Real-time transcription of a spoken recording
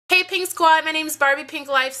Squad. My name is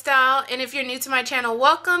Barbiepinklifestyle, and if you're new to my channel,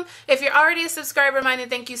 welcome. If you're already a subscriber, mine,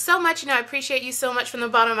 thank you so much. You know, I appreciate you so much from the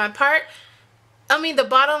bottom of my heart. The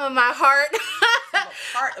bottom of my heart. A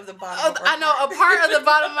part of the bottom. I know, a part of the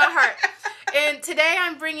bottom of my heart. And today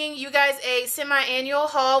I'm bringing you guys a semi-annual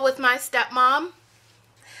haul with my stepmom.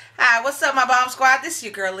 Hi, what's up, my Bomb Squad? This is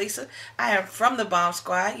your girl, Lisa. I am from the Bomb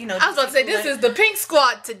Squad. You know, I was going to say, this is the Pink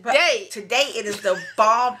Squad today. But today it is the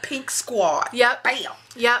Bomb Pink Squad. Yep. Bam.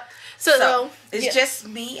 Yep. So it's just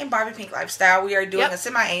me and Barbiepinklifestyle. We are doing a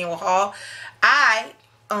semi-annual haul. I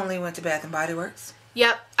only went to Bath & Body Works.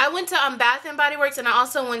 Yep. I went to Bath & Body Works, and I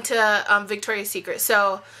also went to Victoria's Secret.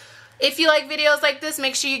 So if you like videos like this,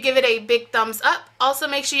 make sure you give it a big thumbs up. Also,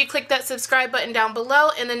 make sure you click that subscribe button down below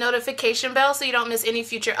and the notification bell so you don't miss any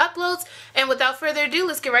future uploads. And without further ado,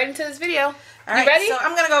 let's get right into this video. All right, ready? So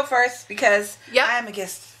I'm going to go first because I am a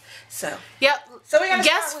guest. So, yep. So we're going to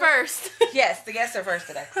guest first. Yes, the guests are first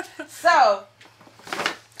today. So,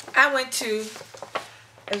 I went to,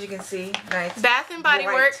 as you can see, nice Bath & Body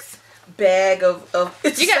Works. Bag of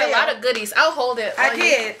you got a lot of goodies. I'll hold it. I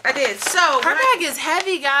did. So her bag is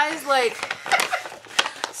heavy, guys. Like,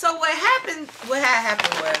 so what happened was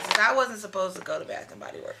I wasn't supposed to go to Bath &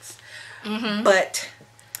 Body Works, but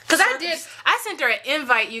because I sent her an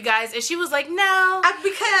invite, you guys, and she was like, no,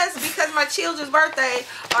 because my children's birthday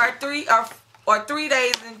are 3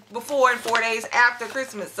 days before and 4 days after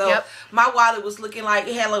Christmas. So my wallet was looking like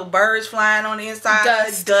it had little birds flying on the inside.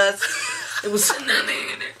 Dust. It was nothing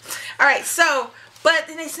in there. All right, so, but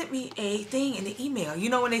then they sent me a thing in the email. You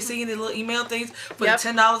know when they send you the little email things for the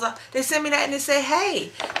 $10 off? They sent me that and they said, hey,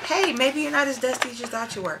 maybe you're not as dusty as you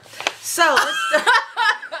thought you were. So, let's start.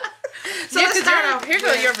 Let's start off. Here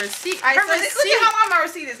goes your receipt. All right, so look at how long my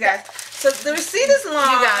receipt is, guys. So the receipt is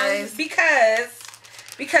long, you guys,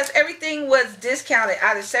 because everything was discounted,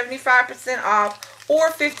 either 75% off or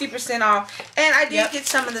 50% off. And I did get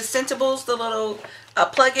some of the Scentsible's, the little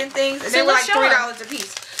plug-in things, and they were like $3 a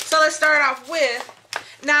piece. So let's start off with,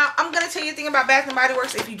 now I'm going to tell you a thing about Bath & Body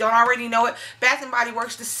Works. If you don't already know it, Bath & Body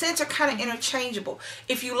Works, the scents are kind of interchangeable.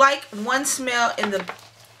 If you like one smell in the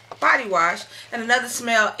body wash and another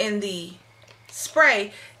smell in the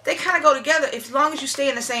spray, they kind of go together as long as you stay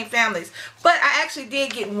in the same families. But I actually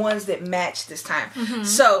did get ones that match this time.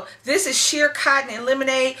 So this is sheer cotton and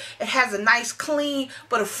lemonade. It has a nice clean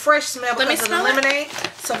but a fresh smell because of the lemonade.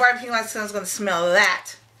 So Barbiepinklifestyle is going to smell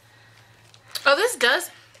that. Oh, this does.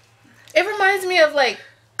 It reminds me of like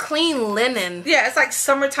clean linen. Yeah, it's like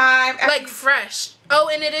summertime. Like fresh. Oh,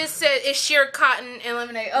 and it is said it's sheer cotton and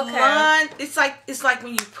lemonade. Okay. It's like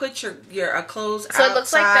when you put your clothes outside. So it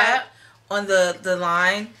looks like that. On the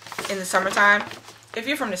line in the summertime. If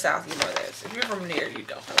you're from the South, you know what that is. If you're from near, you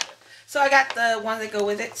don't know it. So I got the ones that go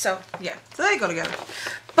with it. So yeah, so they go together.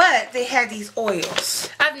 But they had these oils.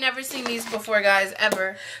 I've never seen these before, guys,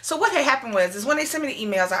 ever. So what had happened is when they send me the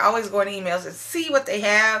emails, I always go in the emails and see what they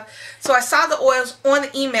have. So I saw the oils on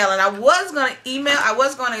the email, and I was gonna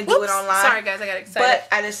do it online. Sorry, guys, I got excited. But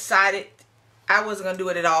I decided I wasn't gonna do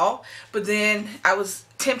it at all. But then I was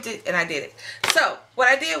tempted and I did it. So what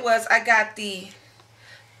I did was I got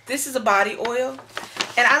this is a body oil,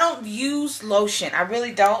 and I don't use lotion. I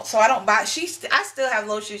really don't. So I don't buy. I still have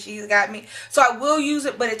lotion she's got me, so I will use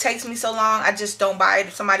it, but it takes me so long. I just don't buy it.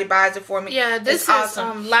 If somebody buys it for me, yeah, this is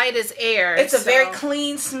awesome. Light as air. It's a very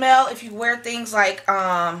clean smell. If you wear things like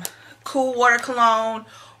Cool Water Cologne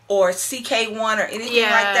or CK1 or anything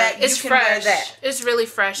like that, you can wear that. It's really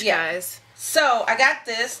fresh, guys. So I got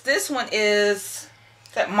this. This one is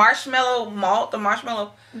that marshmallow malt, the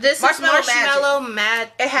marshmallow. This is marshmallow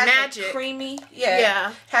magic. It has a creamy,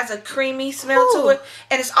 has a creamy smell to it,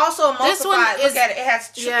 and it's also emulsified. Look at it. It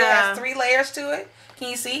has 3 layers to it. Can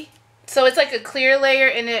you see? So it's like a clear layer,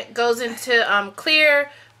 and it goes into clear,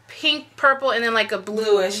 pink, purple, and then like a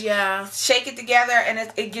bluish. Yeah. Shake it together,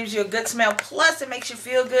 and it gives you a good smell. Plus, it makes you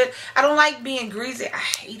feel good. I don't like being greasy. I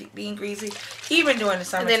hate it being greasy, even during the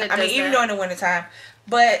summertime. Even during the wintertime.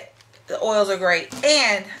 But the oils are great,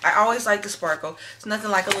 and I always like the sparkle. It's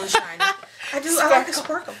nothing like a little shiny. I like the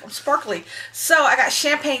sparkle. I'm sparkly. So I got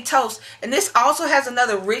champagne toast, and this also has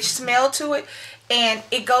another rich smell to it, and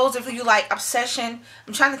it goes if you like Obsession.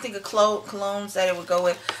 I'm trying to think of colognes that it would go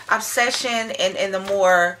with. Obsession and the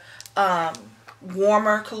more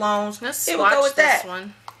warmer colognes. It would go with that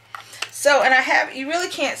one. So, and you really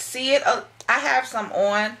can't see it. I have some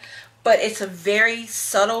on, but it's a very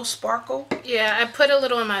subtle sparkle. Yeah, I put a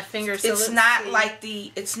little in my finger. So it's not like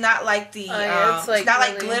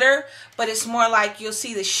glitter, but it's more like you'll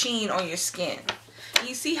see the sheen on your skin.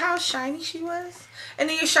 You see how shiny she was? And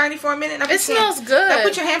then you're shiny for a minute. It smells good. Now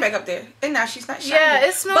put your hand back up there. And now she's not shiny. Yeah,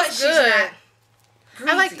 it smells good. She's not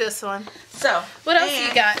I like this one. So, what else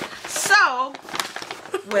you got? So,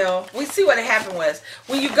 well, we see what happened was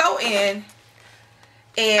when you go in.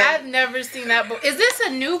 And I've never seen that before. Is this a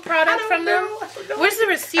new product from them? Where's the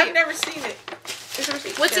receipt? I've never seen it. It's a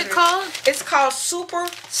receipt. What's it called? It's called Super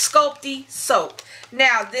Sculpty Soap.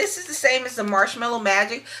 Now, this is the same as the Marshmallow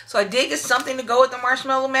Magic. So I did get something to go with the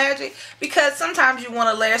Marshmallow Magic. Because sometimes you want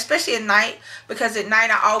to layer, especially at night. Because at night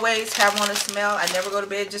I always have one to smell. I never go to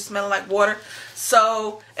bed just smelling like water.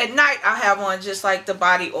 So at night I'll have one just like the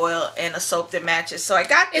body oil and a soap that matches. So I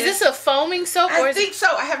got this. Is this a foaming soap? I think so.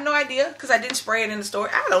 I have no idea because I didn't spray it in the store.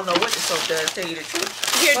 I don't know what the soap does, to tell you the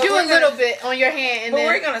truth. Here, do a little bit on your hand. And but then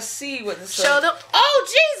we're going to see what the soap... Show them. Oh,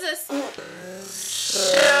 Jesus.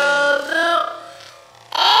 Show them.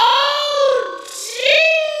 Oh,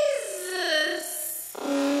 Jesus.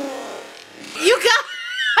 You got...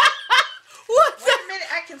 What? Wait a minute.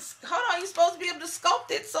 I can... Hold on. You're supposed to be able to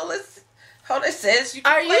sculpt it. So let's... Hold on. It says you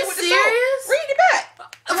can Are play you with serious? the soap. Read it back.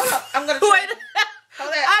 Hold on. I'm going to... Wait. Hold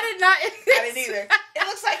on. I did not... I didn't either. It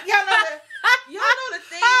looks like... Y'all know the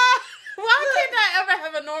thing... Why can't I ever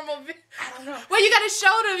have a normal video? I don't know. Well, you gotta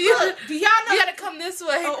show them. Look, do y'all know? You gotta come this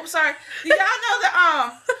way. Oh, I'm sorry. Do y'all know the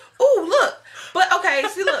Ooh, look. But okay,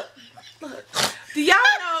 see, look. Do y'all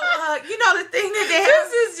know? You know the thing that they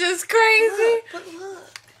have. This is just crazy. Look, but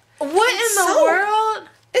look. What in the world?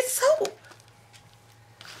 It's soap.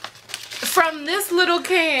 From this little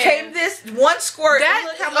can came this one squirt. That,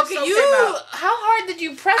 look how much okay, soap came out. How hard did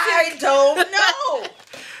you press it? I don't know.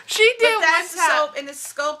 She did. But that's the soap, and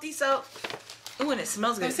it's sculpty soap. Ooh, and it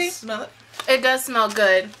smells good. See? Smell it. It does smell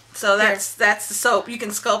good. So that's the soap. You can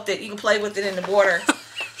sculpt it. You can play with it in the water.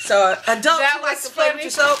 So adults who like to play with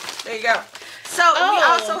your soap, there you go. So we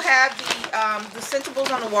also have the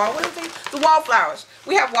scentables on the wall. What are they? The wallflowers.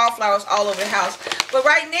 We have wallflowers all over the house. But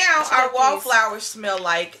right now, our wallflowers smell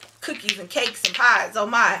like cookies and cakes and pies. Oh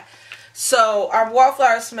my! So our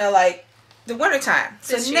wallflowers smell like the wintertime.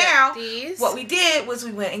 So now what we did was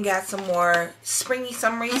we went and got some more springy,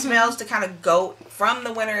 summery smells to kind of go from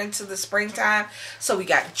the winter into the springtime. So we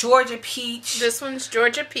got Georgia Peach. This one's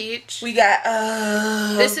Georgia Peach. We got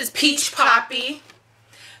this is Peach Poppy.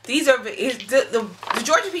 These are the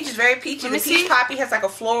Georgia Peach is very peachy. The Peach Poppy has like a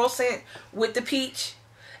floral scent with the peach.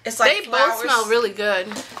 It's like they both smell really good.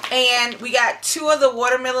 And we got 2 of the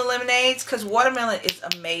watermelon lemonades because watermelon is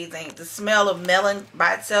amazing. The smell of melon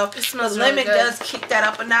by itself. It smells the lemon really good. does kick that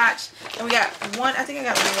up a notch. And we got one. I think I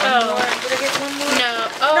got one more. Did I get one more? No.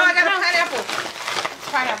 Oh, no, I got a pineapple.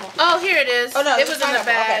 Pineapple. Oh, here it is. Oh no, it was in the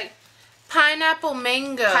bag. Okay. Pineapple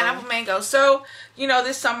mango. Pineapple mango. So, you know,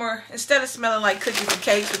 this summer, instead of smelling like cookies and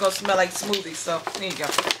cakes, we're going to smell like smoothies. So, there you go.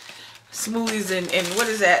 Smoothies and what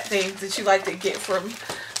is that thing that you like to get from...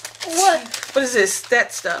 What is this?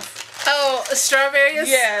 That stuff. Oh, strawberries?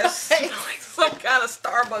 Yes. Some kind of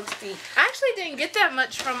Starbucks tea. I actually didn't get that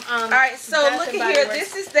much from Alright, so look at here.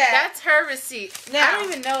 This is that. That's her receipt. Now, I don't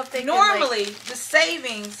even know if they normally the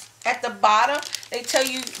savings at the bottom, they tell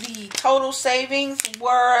you the total savings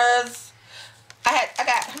was I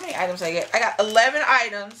got how many items I get? I got 11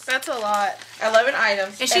 items. That's a lot. 11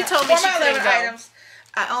 items. And she told me she couldn't 11 items.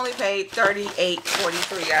 I only paid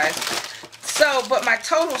 $38.43, guys. So, but my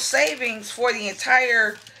total savings for the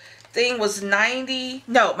entire thing was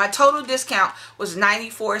my total discount was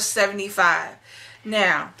 $94.75.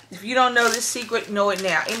 Now, if you don't know this secret, know it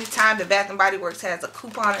now. Anytime the Bath & Body Works has a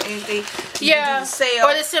coupon or anything, you can do the sale.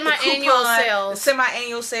 Or the semi-annual sales. The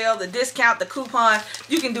semi-annual sale, the discount, the coupon,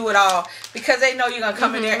 you can do it all. Because they know you're going to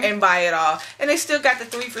come in there and buy it all. And they still got the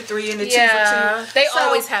 3 for $3 and the 2 for 2. They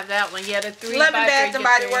always have that one. Yeah, the 3 Love Bath &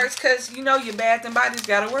 Body Works because you know your Bath & Body's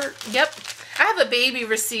got to work. Yep. I have a baby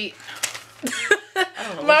receipt.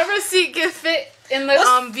 My receipt can fit in the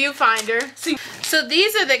viewfinder. So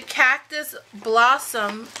these are the Cactus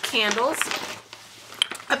Blossom candles.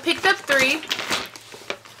 I picked up 3.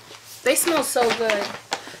 They smell so good.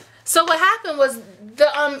 So what happened was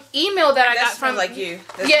the email that I got from like you.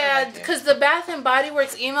 Yeah, because the Bath & Body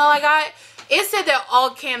Works email I got, it said that all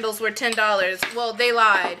candles were $10. Well, they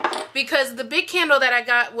lied. Because the big candle that I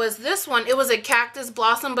got was this one. It was a Cactus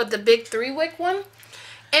Blossom, but the big 3-wick one.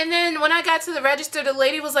 And then when I got to the register, the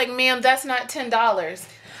lady was like, ma'am, that's not $10.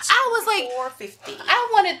 I was like, $4.50. I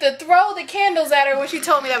wanted to throw the candles at her when she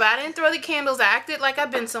told me that, but I didn't throw the candles. I acted like I've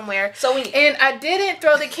been somewhere. And I didn't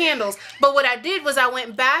throw the candles. But what I did was I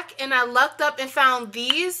went back and I looked up and found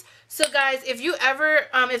these. So guys, if you ever,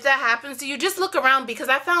 if that happens to you, just look around because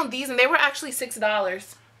I found these and they were actually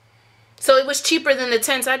 $6. So it was cheaper than the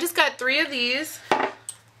 10. So I just got 3 of these.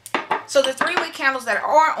 So the 3-wick candles that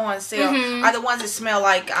are on sale are the ones that smell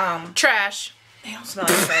like trash. They don't smell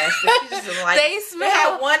like trash. But she just doesn't like. They smell. They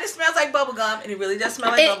have one that smells like bubble gum, and it really does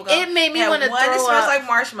smell like bubble gum. It made me want to throw up. One that smells like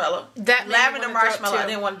marshmallow. That lavender marshmallow. I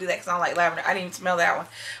didn't want to do that because I don't like lavender. I didn't even smell that one.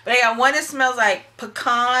 But they got one that smells like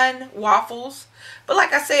pecan waffles. But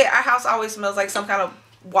like I said, our house always smells like some kind of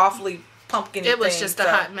waffly pumpkin. It was just a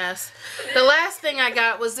hot mess. The last thing I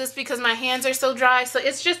got was this because my hands are so dry. So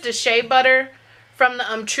it's just a shea butter from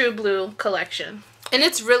the True Blue collection, and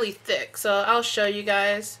it's really thick. So I'll show you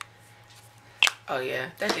guys. Oh yeah,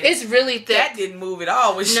 it's really thick. That didn't move at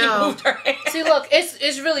all when she moved her hand. See, look,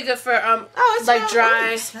 it's really good for like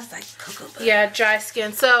dry. It smells like cocoa butter. Yeah, dry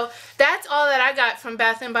skin. So that's all that I got from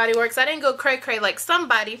Bath and Body Works. I didn't go cray cray like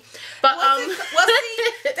somebody, but well, see,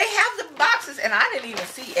 they have the boxes, and I didn't even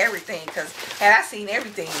see everything because had I seen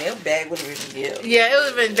everything, their bag would have been good. Yeah, it would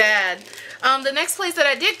have been bad. The next place that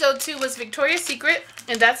I did go to was Victoria's Secret,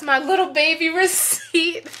 and that's my little baby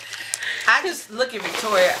receipt. I just look at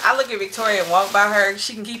Victoria. I look at Victoria and walk by her.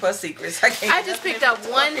 She can keep her secrets. I just picked up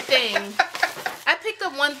one thing. I picked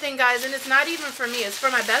up one thing, guys, and it's not even for me. It's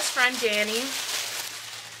for my best friend, Danny.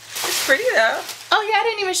 It's pretty, though. Oh, yeah, I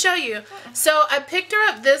didn't even show you. So, I picked her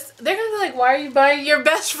up this. They're going to be like, why are you buying your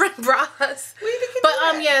best friend bras?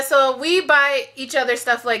 But, yeah, so we buy each other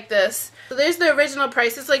stuff like this. So, there's the original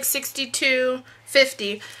price. It's like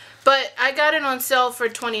 $62.50. But I got it on sale for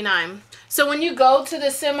 $29. So when you go to the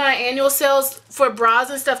semi-annual sales for bras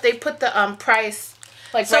and stuff, they put the price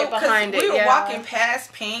like right behind it. We were walking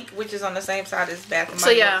past Pink, which is on the same side as Bath and Body Works.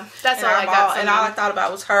 So yeah, that's all I got. And all I thought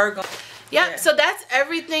about was her going. Yeah, so that's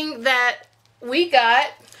everything that we got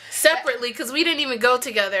separately because we didn't even go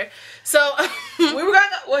together. So we were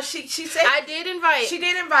gonna. Well, she said I did invite. She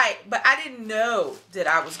did invite, but I didn't know that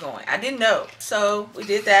I was going. I didn't know, so we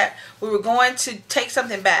did that. We were going to take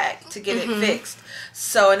something back to get it fixed.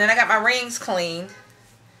 So, and then I got my rings clean.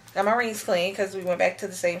 Got my rings clean because we went back to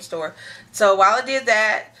the same store. So while I did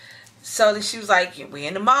that, so then she was like, "We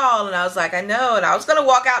in the mall," and I was like, "I know," and I was gonna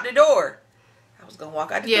walk out the door.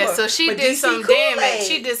 Yeah, so she did some damage.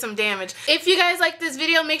 She did some damage. If you guys like this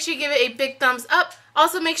video, make sure you give it a big thumbs up.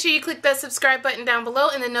 Also, make sure you click that subscribe button down below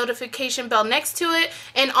and the notification bell next to it.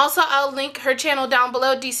 And also, I'll link her channel down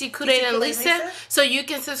below, DCKOOLAID&LISA, so you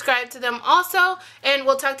can subscribe to them also. And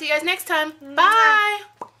we'll talk to you guys next time. Bye!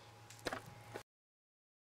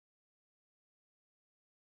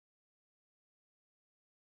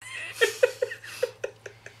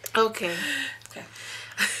 Okay.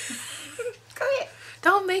 Go ahead.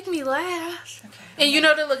 Don't make me laugh. Okay. And you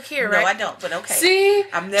know to look here, right? No, I don't, but okay. See?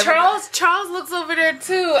 Charles looks over there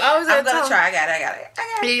too. I'm gonna try. I got it.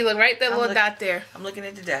 Yeah, you look right there, little dot there. I'm looking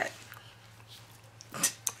at the dot.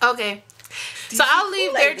 Okay. So I'll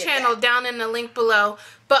leave their channel down in the link below.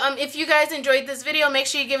 But if you guys enjoyed this video, make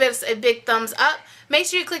sure you give us a big thumbs up. Make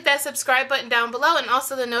sure you click that subscribe button down below and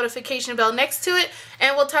also the notification bell next to it.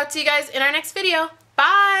 And we'll talk to you guys in our next video.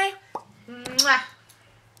 Bye. Mwah.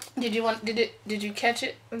 Did you catch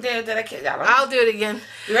it? Did I catch it? I'll do it again.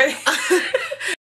 You ready?